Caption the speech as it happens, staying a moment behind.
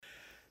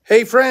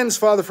Hey friends,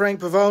 Father Frank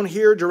Pavone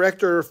here,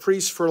 Director of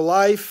Priests for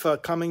Life,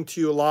 coming to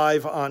you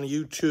live on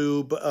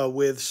YouTube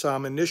with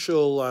some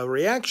initial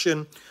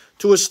reaction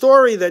to a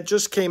story that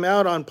just came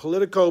out on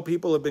Politico.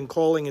 People have been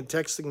calling and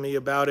texting me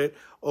about it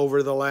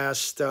over the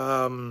last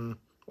hour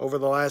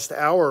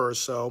or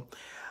so.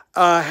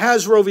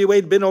 Has Roe v.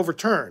 Wade been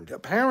overturned?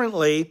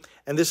 Apparently,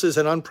 and this is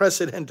an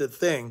unprecedented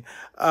thing,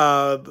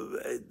 a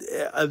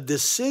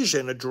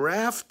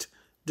draft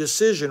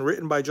decision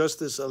written by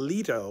Justice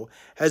Alito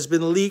has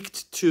been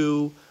leaked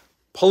to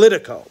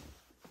Politico.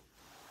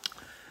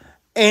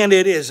 And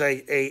it is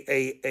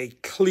a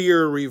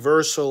clear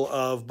reversal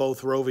of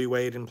both Roe v.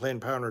 Wade and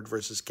Planned Parenthood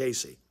versus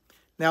Casey.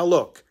 Now,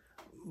 look,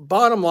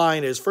 bottom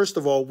line is, first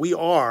of all, we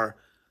are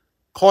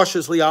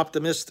cautiously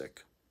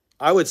optimistic.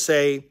 I would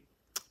say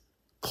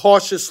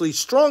cautiously,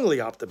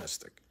 strongly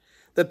optimistic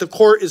that the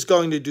court is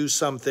going to do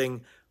something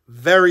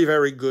very,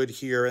 very good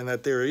here and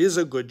that there is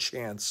a good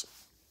chance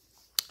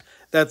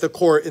that the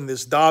court in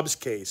this Dobbs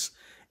case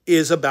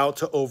is about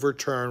to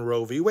overturn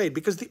Roe v. Wade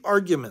because the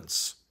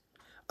arguments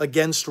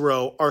against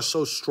Roe are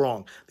so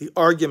strong. The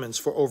arguments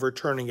for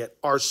overturning it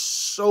are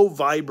so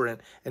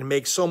vibrant and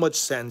make so much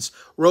sense.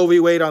 Roe v.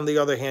 Wade, on the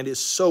other hand, is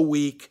so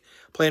weak.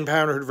 Planned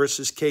Parenthood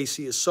versus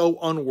Casey is so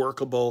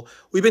unworkable.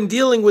 We've been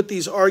dealing with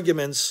these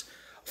arguments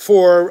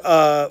for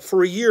a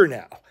year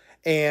now.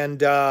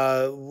 And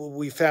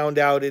we found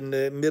out in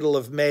the middle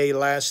of May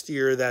last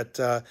year that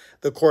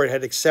the court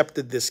had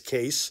accepted this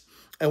case.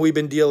 And we've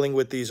been dealing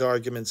with these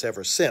arguments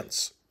ever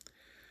since.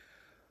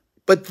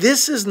 But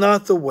this is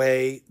not the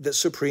way that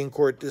Supreme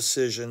Court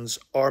decisions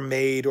are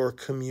made or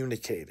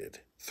communicated,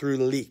 through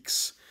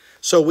leaks.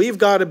 So we've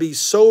got to be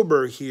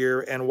sober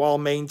here, and while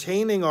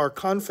maintaining our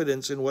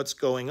confidence in what's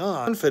going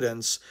on,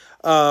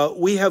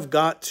 we have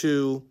got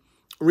to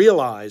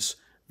realize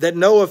that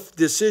no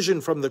decision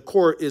from the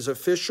court is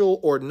official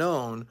or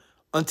known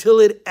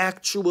until it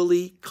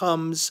actually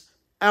comes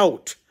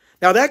out.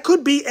 Now, that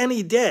could be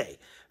any day.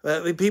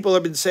 People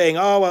have been saying,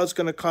 oh, well, it's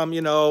going to come,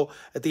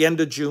 at the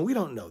end of June. We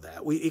don't know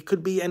that. It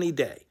could be any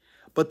day.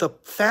 But the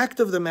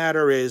fact of the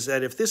matter is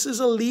that if this is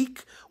a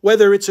leak,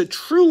 whether it's a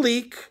true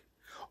leak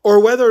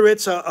or whether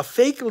it's a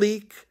fake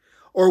leak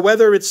or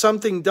whether it's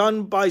something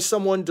done by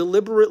someone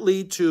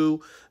deliberately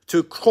to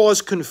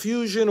cause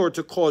confusion or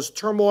to cause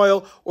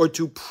turmoil or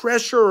to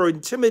pressure or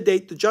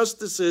intimidate the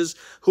justices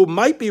who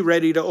might be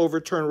ready to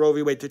overturn Roe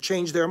v. Wade to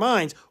change their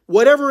minds,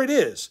 whatever it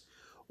is,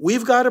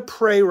 we've got to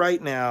pray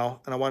right now,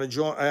 and I want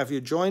to have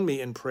you join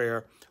me in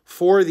prayer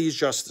for these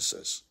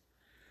justices,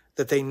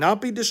 that they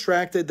not be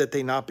distracted, that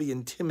they not be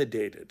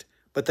intimidated,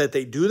 but that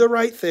they do the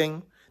right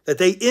thing, that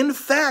they in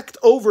fact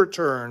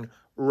overturn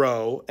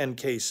Roe and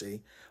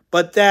Casey,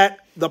 but that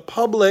the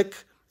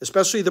public,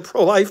 especially the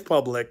pro-life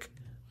public,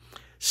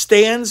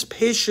 stands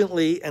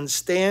patiently and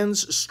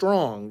stands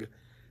strong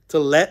to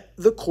let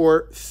the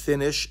court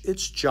finish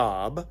its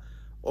job,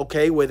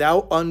 okay,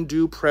 without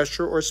undue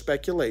pressure or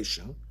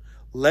speculation.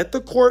 Let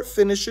the court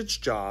finish its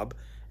job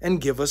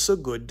and give us a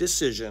good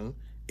decision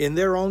in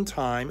their own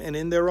time and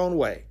in their own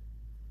way.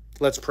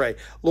 Let's pray.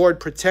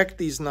 Lord, protect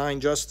these 9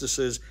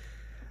 justices.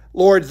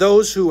 Lord,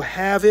 those who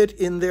have it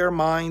in their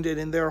mind and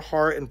in their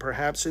heart and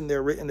perhaps in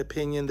their written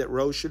opinion that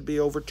Roe should be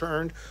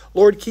overturned,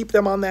 Lord, keep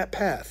them on that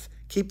path.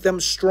 Keep them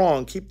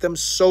strong. Keep them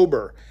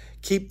sober.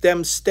 Keep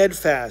them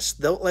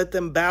steadfast. Don't let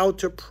them bow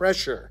to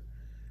pressure.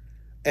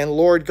 And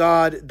Lord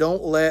God,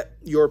 don't let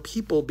your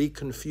people be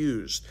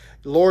confused.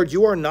 Lord,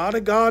 you are not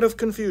a God of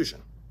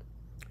confusion.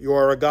 You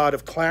are a God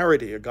of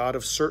clarity, a God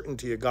of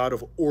certainty, a God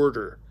of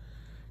order.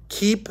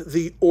 Keep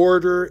the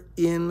order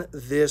in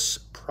this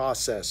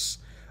process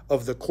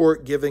of the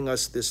court giving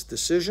us this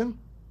decision,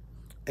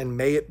 and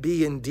may it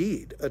be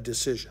indeed a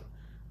decision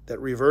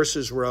that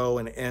reverses Roe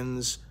and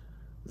ends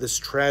this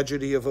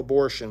tragedy of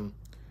abortion,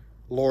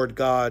 Lord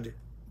God,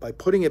 by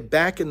putting it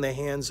back in the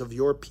hands of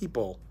your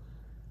people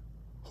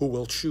who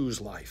will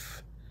choose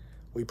life.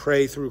 We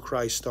pray through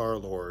Christ our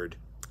Lord.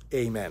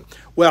 Amen.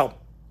 Well,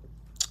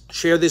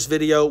 share this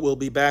video. We'll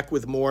be back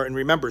with more. And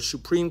remember,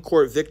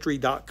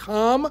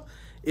 SupremeCourtVictory.com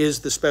is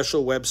the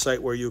special website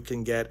where you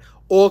can get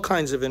all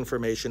kinds of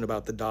information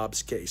about the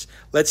Dobbs case.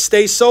 Let's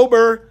stay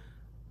sober,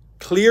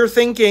 clear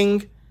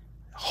thinking,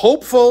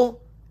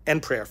 hopeful,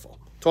 and prayerful.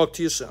 Talk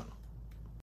to you soon.